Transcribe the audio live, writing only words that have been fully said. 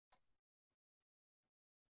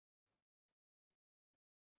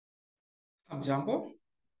Jambo,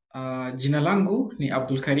 jina langu ni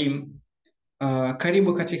Abdul Karim.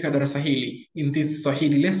 Karibu katika darasa hili. In this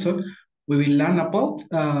Swahili lesson, we will learn about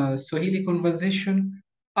Swahili conversation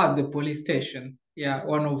at the police station. Yeah,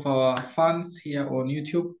 one of our fans here on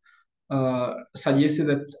YouTube suggested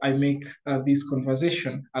that I make this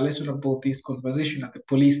conversation, a lesson about this conversation at the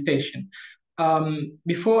police station.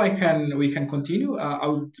 Before we can continue, I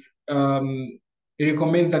would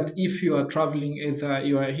recommend that if you are traveling, either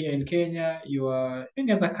you are here in Kenya, you are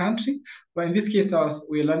any other country, but in this case,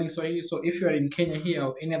 we're learning Swahili. So if you are in Kenya here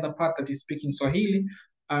or any other part that is speaking Swahili,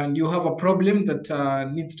 and you have a problem that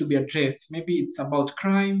needs to be addressed, maybe it's about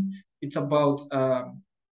crime, it's about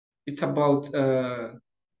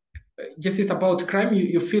just it's about crime.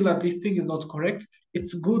 You feel that this thing is not correct.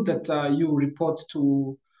 It's good that you report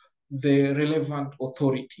to the relevant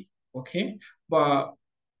authority. Okay, but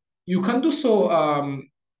you can do so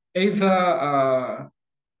either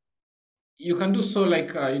you can do so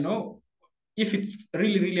like if it's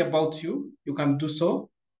really about you, you can do so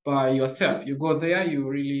by yourself. You go there, you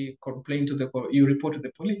really complain to you report to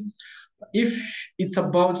the police. If it's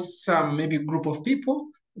about some maybe group of people,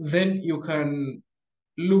 then you can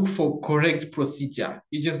look for correct procedure.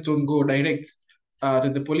 You just don't go direct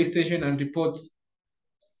to the police station and report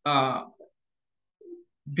uh,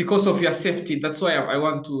 because of your safety. That's why I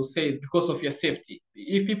want to say because of your safety.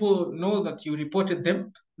 If people know that you reported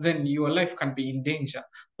them, then your life can be in danger.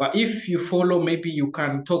 But if you follow, maybe you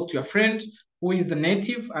can talk to your friend who is a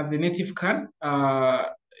native, and the native can,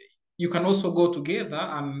 you can also go together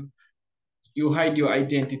and you hide your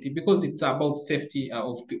identity because it's about safety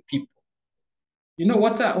of people. You know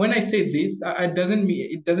what? When I say this, it doesn't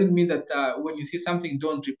mean that when you see something,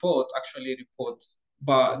 don't report. Actually, report,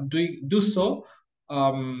 but do so.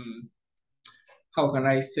 How can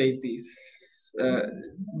I say this?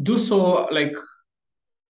 Do so like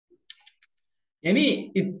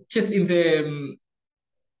it's just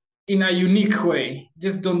in a unique way.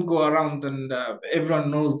 Just don't go around and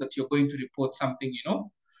everyone knows that you're going to report something, you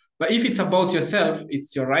know. But if it's about yourself,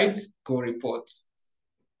 it's your right. Go report.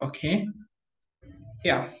 Okay.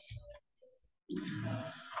 Yeah.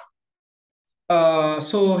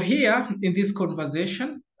 So here in this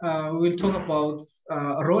conversation, we will talk about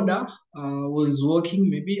RHODA was working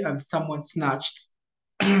maybe and someone snatched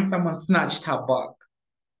someone snatched her bag.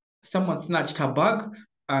 Someone snatched her bag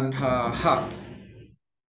and her heart.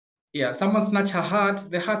 Yeah, someone snatched her heart.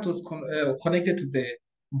 The heart was connected to the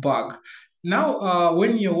bag. Now,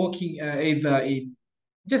 when you're walking either in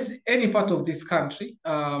just any part of this country,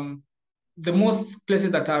 the most places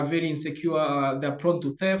that are very insecure, they're prone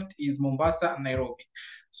to theft is Mombasa and Nairobi.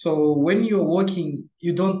 So when you're walking,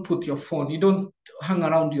 you don't put your phone, you don't hang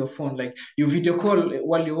around your phone, like you video call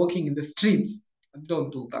while you're walking in the streets.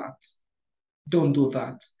 Don't do that. Don't do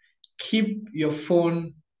that. Keep your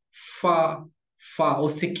phone far, or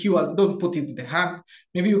secure. Don't put it in the hand.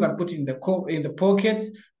 Maybe you can put it in the pocket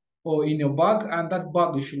or in your bag, and that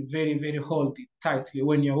bag you should very hold it tightly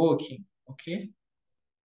when you're walking. Okay.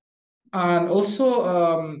 And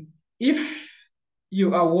also, if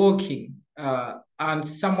you are walking and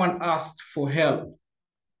someone asked for help,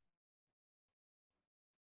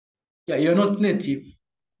 yeah, you're not native,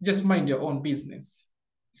 just mind your own business.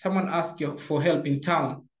 Someone asked you for help in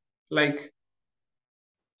town, like,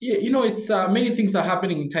 yeah, you know, it's many things are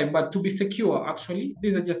happening in time, but to be secure, actually,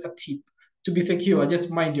 these are just a tip. To be secure, just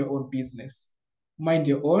mind your own business. Mind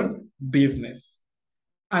your own business,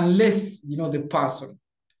 unless you know the person,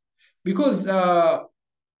 because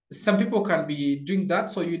some people can be doing that,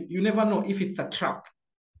 so you never know if it's a trap.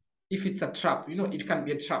 If it's a trap, you know, it can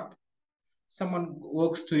be a trap. Someone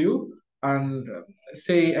walks to you and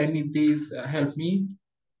say, I need this, help me.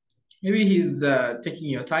 Maybe he's taking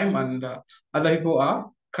your time, and other people are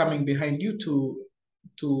coming behind you to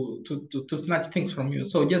snatch things from you.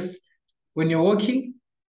 So just when you're walking,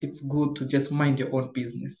 it's good to just mind your own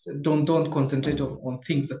business. Don't concentrate on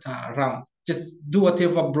things that are around. Just do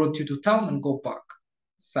whatever brought you to town and go back.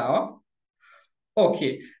 So,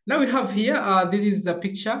 okay. Now we have here, this is a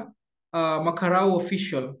picture, Makarao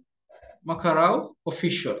official. Makarao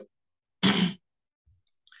official.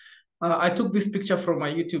 I took this picture from my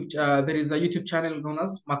YouTube. There is a YouTube channel known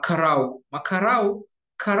as Makarao.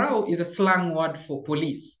 Karao is a slang word for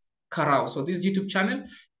police. Karao. So this YouTube channel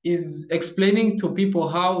is explaining to people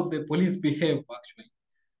how the police behave, actually.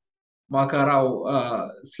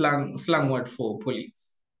 Makarao, slang word for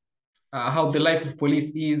police. How the life of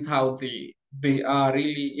police is, how they are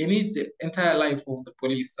really in it, the entire life of the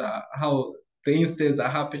police, how the incidents are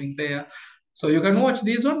happening there. So you can watch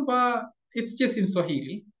this one, but it's just in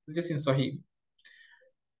Swahili. It's just in Swahili.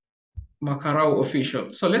 Makarao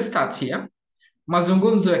official. So let's start here.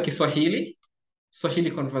 Mazungumzo ya Kiswahili,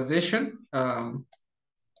 Swahili conversation.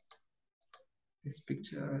 This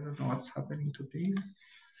picture, I don't know what's happening to this.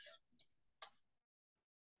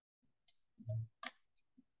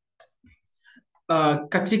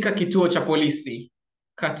 Katika kituo cha polisi.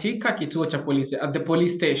 Katika kituo cha polisi, at the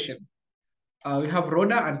police station. We have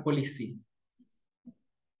RHODA and polisi.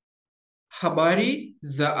 Habari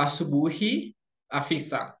za asubuhi,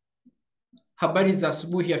 afisa. Habari za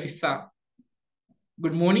asubuhi, afisa.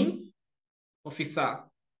 Good morning, officer.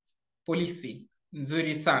 Polisi.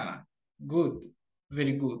 Nzuri sana. Good.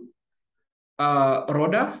 Very good.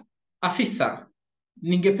 RHODA, afisa.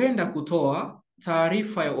 Ningependa kutoa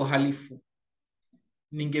taarifa ya uhalifu.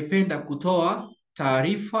 Ningependa kutoa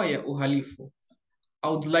taarifa ya uhalifu. I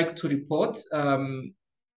would like to report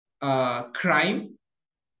crime,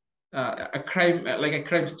 like a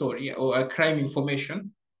crime story or a crime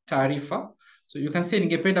information, taarifa. So you can say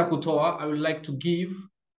ningependa kutoa, I would like to give,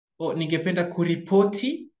 or ningependa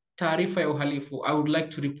kuripoti taarifa ya uhalifu. I would like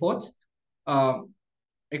to report a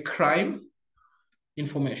crime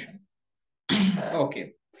information.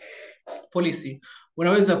 Okay. Polisi,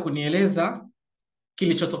 unaweza kunieleza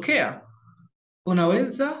kilichotokea?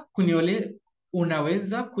 Unaweza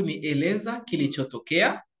kunieleza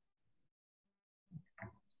kilichotokea?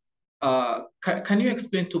 Can you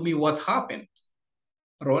explain to me what happened?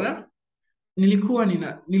 RHODA,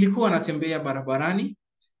 nilikuwa natembea barabarani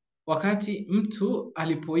wakati mtu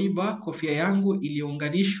alipoiba kofia yangu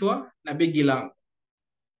iliyounganishwa na begi langu.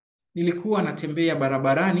 Nilikuwa natembea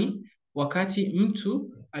barabarani wakati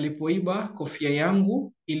mtu alipoiba kofia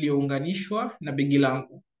yangu iliyounganishwa na begi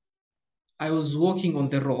langu. I was walking on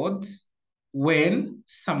the road when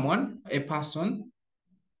a person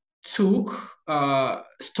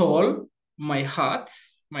stole my hat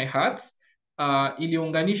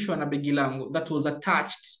iliyounganishwa na begi langu, that was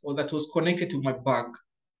attached or that was connected to my bag.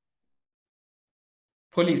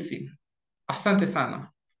 Polisi, asante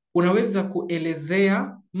sana. Unaweza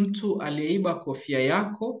kuelezea mtu aliyeiba kofia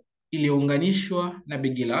yako iliyounganishwa na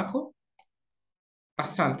begi lako?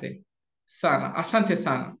 Asante sana. Asante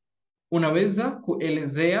sana. Unaweza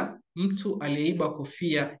kuelezea mtu aliyeiba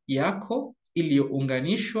kofia yako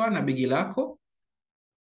iliyounganishwa na begi lako?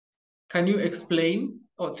 Can you explain?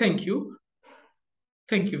 Oh, thank you.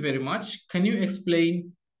 Thank you very much. Can you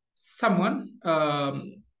explain someone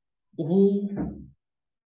who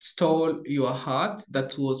stole your hat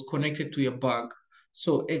that was connected to your bag?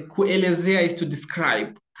 So, kuelezea is to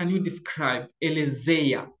describe. Can you describe?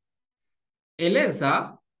 Elezea.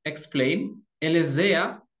 Eleza, explain.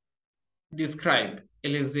 Elezea, describe.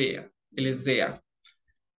 Elezea. Elezea.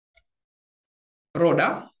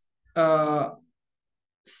 RHODA,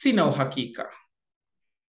 sina uhakika.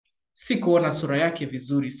 Sikuona sura yake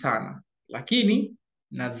vizuri sana, lakini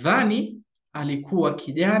nadhani alikuwa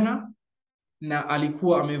kijana na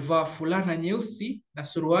alikuwa amevaa fulana nyeusi na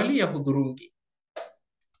suruali ya hudhurungi.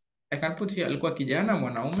 I can put here, alikuwa kijana,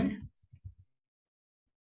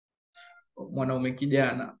 mwanaume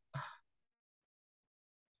kijana.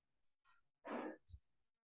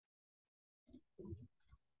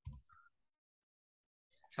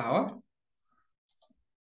 Sawa?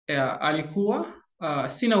 Alikuwa,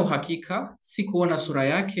 sina uhakika, sikuona sura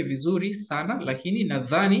yake vizuri sana, lakini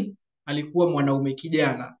nadhani alikuwa mwanaume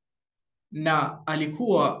kijana na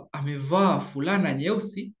alikuwa amevaa fulana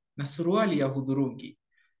nyeusi na suruali ya hudhurungi.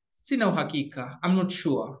 Sina uhakika, I'm not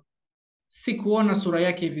sure. Sikuona sura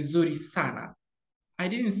yake vizuri sana. I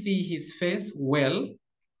didn't see his face well,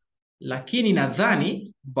 lakini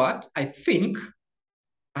nadhani, but I think,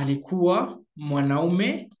 alikuwa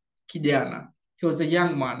mwanaume kijana. He was a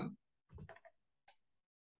young man.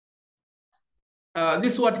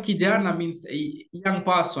 This word kijana means a young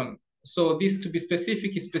person. So this, to be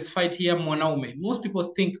specific, is specified here, mwanaume. Most people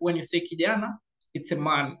think when you say kijana, it's a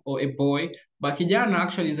man or a boy, but kijana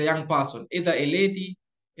actually is a young person, either a lady,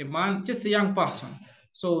 a man, just a young person.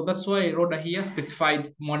 So that's why RHODA here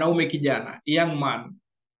specified mwanaume kijana, a young man.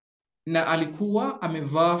 Na alikuwa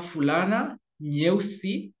amevaa fulana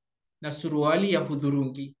nyeusi na suruali ya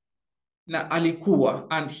hudhurungi. Na alikuwa,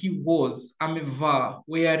 and he was, amevaa,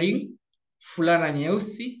 wearing fulana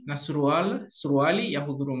nyeusi na suruali ya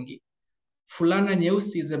hudhurungi. Fulana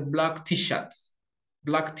nyeusi is a black t-shirt.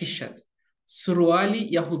 Black t-shirt.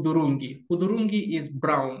 Suruali ya hudhurungi. Hudhurungi is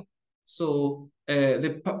brown. So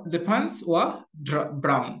the pants were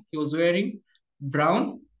brown. He was wearing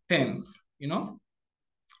brown pants, you know?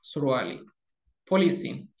 Suruali.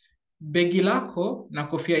 Polisi. Begi lako na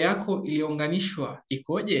kofia yako iliyounganishwa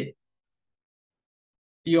ikoje?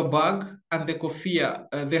 Your bag and the kofia,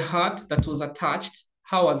 the hat that was attached,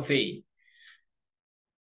 how are they?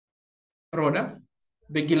 Rhoda,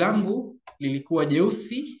 begi langu lilikuwa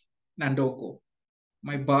jeusi na ndogo.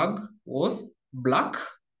 My bag was black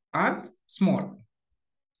and small.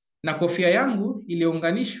 Na kofia yangu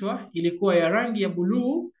iliyounganishwa ilikuwa ya rangi ya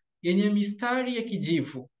buluu yenye mistari ya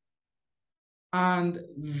kijivu. And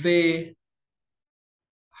the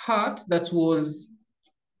hat that was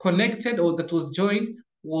connected or that was joined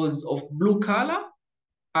was of blue color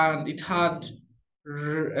and it had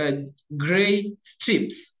gray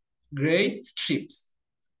strips. Gray strips.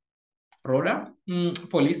 Rhoda,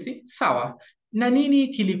 polisi, sawa. Na nini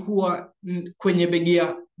kilikuwa kwenye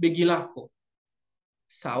begi lako?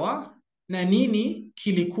 Sawa. Na nini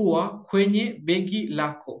kilikuwa kwenye begi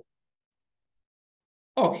lako?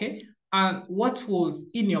 Okay. And what was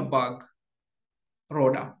in your bag?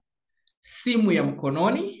 Rhoda, simu ya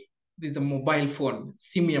mkononi. This is a mobile phone.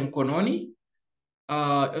 Simu ya mkononi.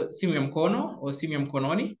 Simu ya mkono or simu ya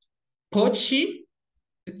mkononi. Pochi.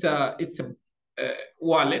 It's a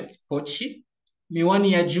wallet. Pochi.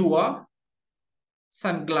 Miwani ya jua.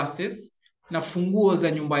 Sunglasses. Na funguo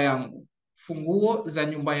za nyumba yangu. Funguo za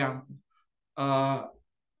nyumba yangu.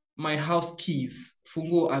 My house keys.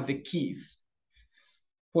 Funguo are the keys.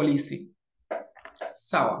 Polisi.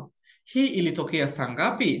 Sawa. Hii ilitokea saa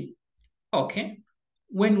ngapi? Okay.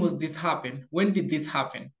 When was this happen? When did this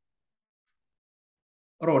happen?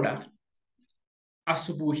 Rhoda.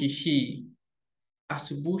 Asubuhi hii.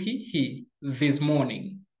 Asubuhi hii. This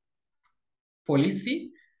morning.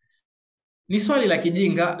 Polisi. Ni swali la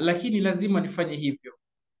kijinga, lakini lazima nifanye hivyo.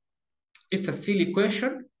 It's a silly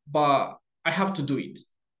question, but I have to do it.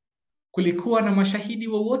 Kulikuwa na mashahidi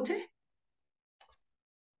wowote?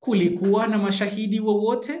 Kulikuwa na mashahidi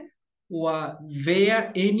wowote? Were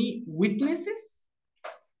there any witnesses?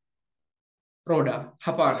 Rhoda,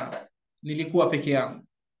 hapana. Nilikuwa peke yangu.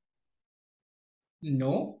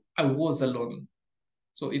 No, I was alone.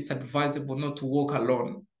 So it's advisable not to walk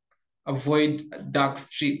alone. Avoid dark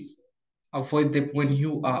streets. Avoid them when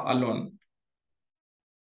you are alone.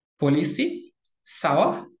 Polisi,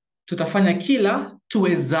 sawa. Tutafanya kila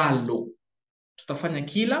tuwezalo. Tutafanya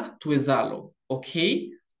kila tuwezalo.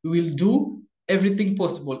 Okay? We will do everything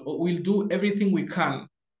possible. Or we'll do everything we can.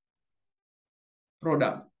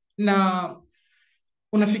 Rhoda, na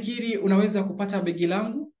unafikiri unaweza kupata begi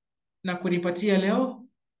langu na kunipatia leo?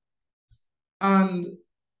 And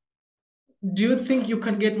do you think you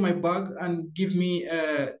can get my bag and give me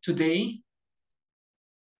today?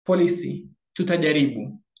 Polisi,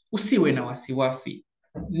 tutajaribu. Usiwe na wasiwasi.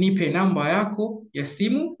 Nipe namba yako ya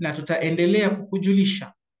simu na tutaendelea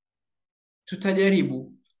kukujulisha.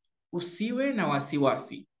 Tutajaribu. Usiwe na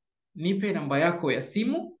wasiwasi. Nipe namba yako ya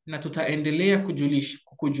simu na tutaendelea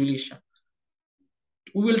kukujulisha.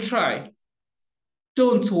 We will try.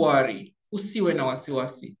 Don't worry. Usiwe na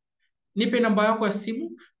wasiwasi. Nipe namba yako ya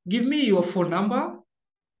simu. Give me your phone number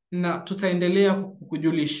na tutaendelea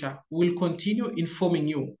kukujulisha. We'll continue informing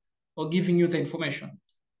you or giving you the information.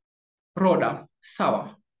 Rhoda,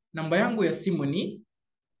 sawa. Namba yangu ya simu ni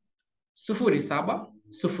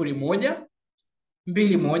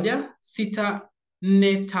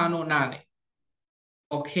 0701216458.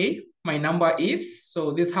 Okay, my number is,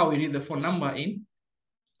 so this is how we read the phone number in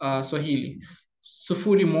Swahili.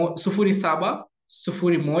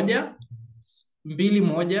 0701216458.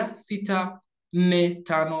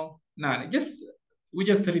 We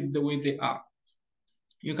just read the way they are.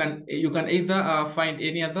 You can either find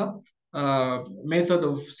any other method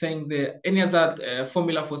of saying any other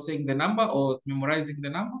formula for saying the number or memorizing the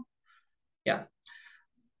number. Yeah.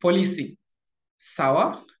 Polisi.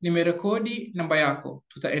 Sawa, nimerekodi namba yako.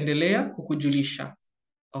 Tutaendelea kukujulisha.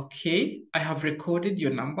 Okay, I have recorded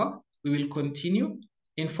your number. We will continue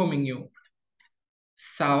informing you.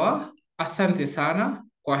 Sawa, asante sana.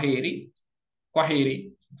 Kwaheri.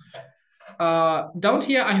 Kwaheri. Down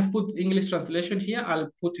here, I have put English translation here. I'll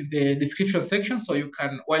put in the description section so you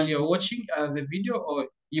can, while you're watching the video, or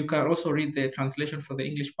you can also read the translation for the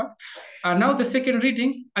English part. Now the second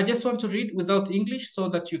reading, I just want to read without English so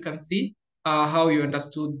that you can see how you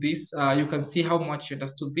understood this. You can see how much you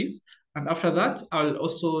understood this. And after that, I'll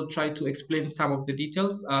also try to explain some of the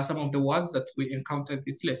details, some of the words that we encountered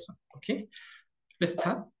this lesson. Okay, let's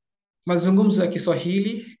start. Mazungumzo ya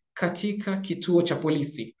Kiswahili katika kituo cha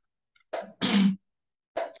polisi.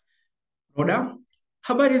 Rhoda,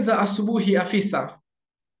 habari za asubuhi afisa.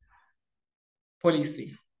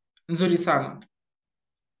 Polisi, nzuri sana.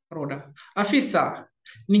 Rhoda, afisa,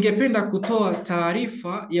 ningependa kutoa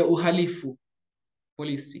taarifa ya uhalifu.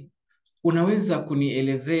 Polisi, unaweza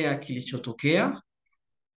kunielezea kilichotokea?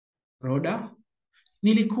 Rhoda,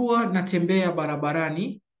 nilikuwa natembea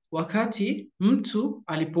barabarani wakati mtu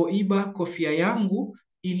alipoiba kofia yangu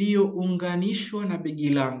iliyounganishwa na begi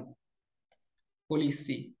langu.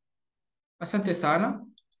 Polisi: asante sana.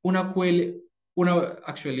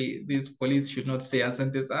 Actually, this police should not say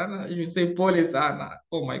asante sana. You should say pole sana.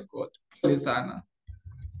 Oh my God. Pole sana.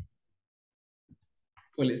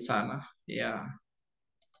 Pole sana. Yeah.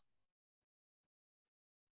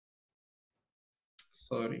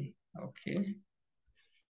 Sorry. Okay.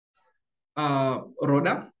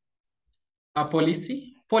 RHODA.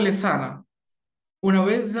 Polisi: pole sana.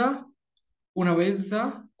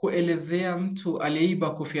 Unaweza kuelezea mtu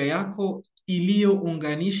aliyeiba kofia yako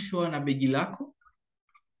iliyounganishwa na begi lako?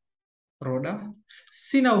 RHODA: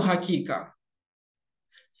 sina uhakika.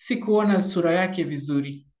 Sikuona sura yake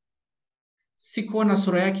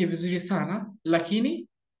vizuri sana, lakini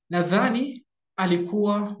nadhani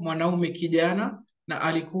alikuwa mwanaume kijana na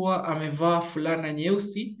alikuwa amevaa fulana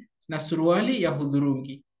nyeusi na suruali ya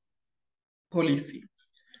hudhurungi. Polisi: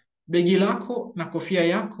 begi lako na kofia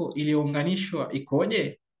yako iliyounganishwa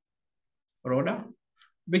ikoje? RHODA: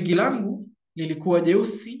 begi langu lilikuwa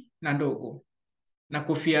jeusi na ndogo, na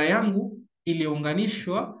kofia yangu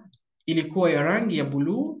iliyounganishwa ilikuwa ya rangi ya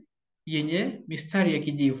buluu yenye mistari ya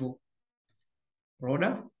kijivu.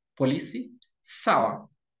 RHODA: polisi: sawa.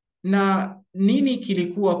 Na nini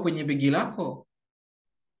kilikuwa kwenye begi lako?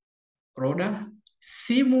 RHODA: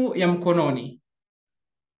 simu ya mkononi,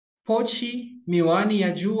 pochi, miwani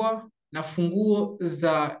ya jua na funguo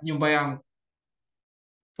za nyumba yangu.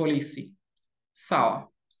 Polisi: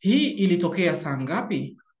 sawa. Hii ilitokea saa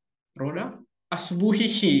ngapi? RHODA: asubuhi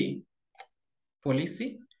hii.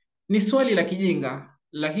 Polisi: ni swali la kijinga,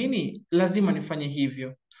 lakini lazima nifanye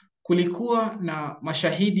hivyo. Kulikuwa na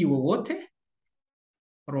mashahidi wowote?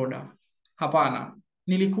 RHODA: hapana,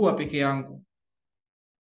 nilikuwa peke yangu.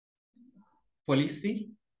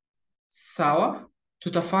 Polisi: sawa,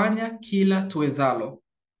 tutafanya kila tuwezalo.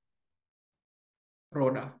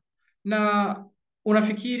 RHODA: na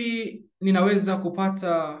unafikiri ninaweza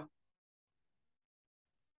kupata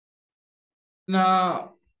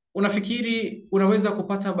unaweza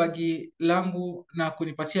kupata bagi langu na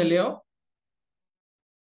kunipatia leo?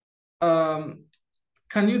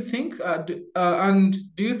 Can you think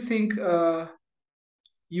do you think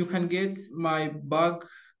you can get my bag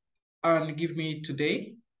and give me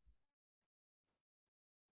today?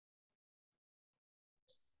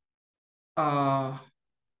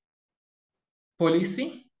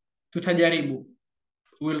 Polisi: tutajaribu.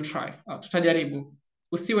 We'll try. Tutajaribu.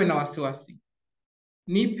 Usiwe na wasiwasi.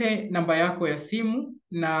 Nipe namba yako ya simu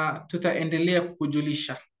na tutaendelea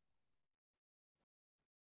kukujulisha.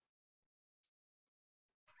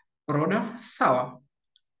 RHODA: sawa.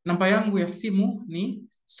 Namba yangu ya simu ni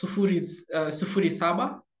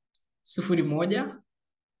 07 01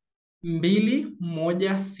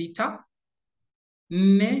 216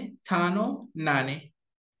 458.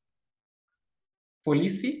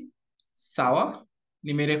 Polisi: sawa,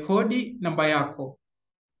 nimerekodi namba yako.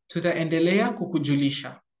 Tutaendelea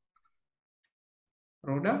kukujulisha.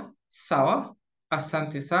 RHODA: sawa,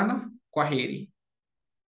 asante sana, kwaheri.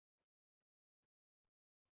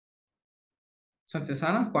 Asante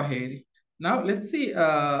sana, kwaheri. Now let's see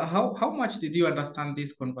how much did you understand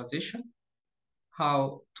this conversation?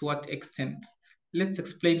 To what extent? Let's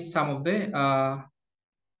explain some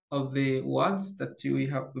of the words that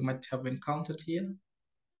we might have encountered here.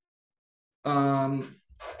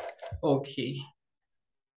 Okay.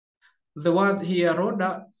 The word here,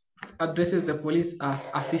 RHODA, addresses the police as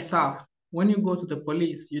afisa. When you go to the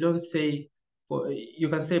police, you don't say, you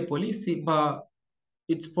can say polisi, but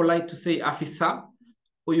it's polite to say afisa,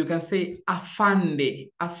 or you can say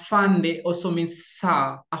afande. Afande also means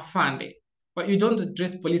sir, afande. But you don't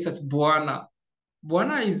address police as bwana.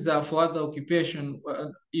 Bwana is for other occupation.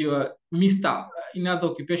 You are Mr. In other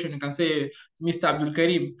occupation, you can say Mr. Abdul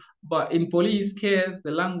Karim. But in police case,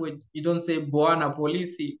 the language, you don't say bwana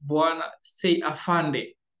polisi, bwana, say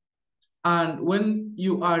afande. And when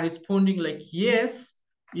you are responding like yes,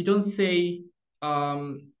 you don't say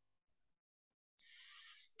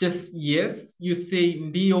just yes, you say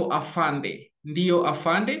ndio afande,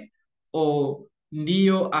 or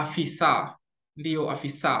ndio afisa, ndio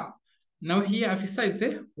afisa. Now here afisa is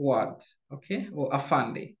a word, okay, or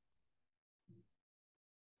afande.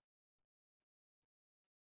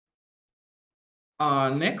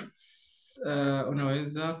 Next,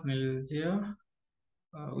 unaweza kunielezea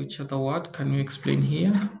which other word can you explain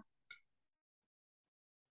here?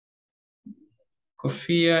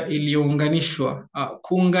 Kofia iliyounganishwa.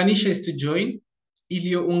 Kuunganisha is to join.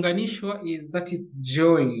 Iliyounganishwa that is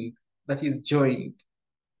joined. That is joined.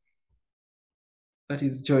 That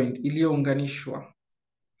is joined. Iliyounganishwa.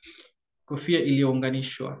 Kofia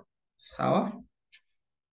iliyounganishwa. Sawa?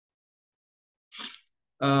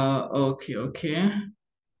 Okay.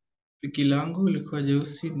 Piki langu ilikuwa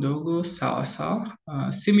jeusi ndogo, sawa sawa.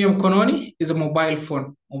 Simu ya mkononi is a mobile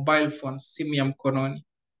phone. Mobile phone, simu ya mkononi.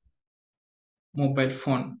 Mobile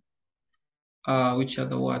phone. Which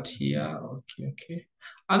other word here? Okay.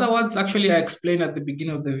 Other words, actually, I explained at the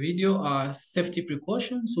beginning of the video, are safety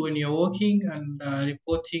precautions when you're walking and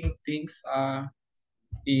reporting things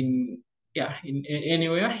in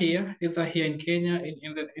anywhere here, either here in Kenya, in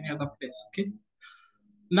any other place. Okay.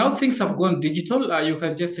 Now things have gone digital. You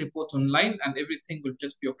can just report online and everything will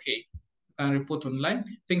just be okay. You can report online.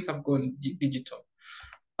 Things have gone digital.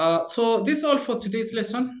 So this is all for today's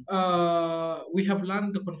lesson. We have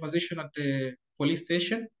learned the conversation at the police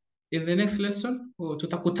station. In the next lesson,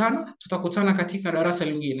 tutakutana katika darasa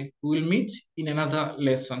lingine. We will meet in another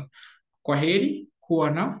lesson. Kwaheri,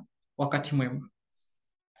 kuwa na wakati mwema.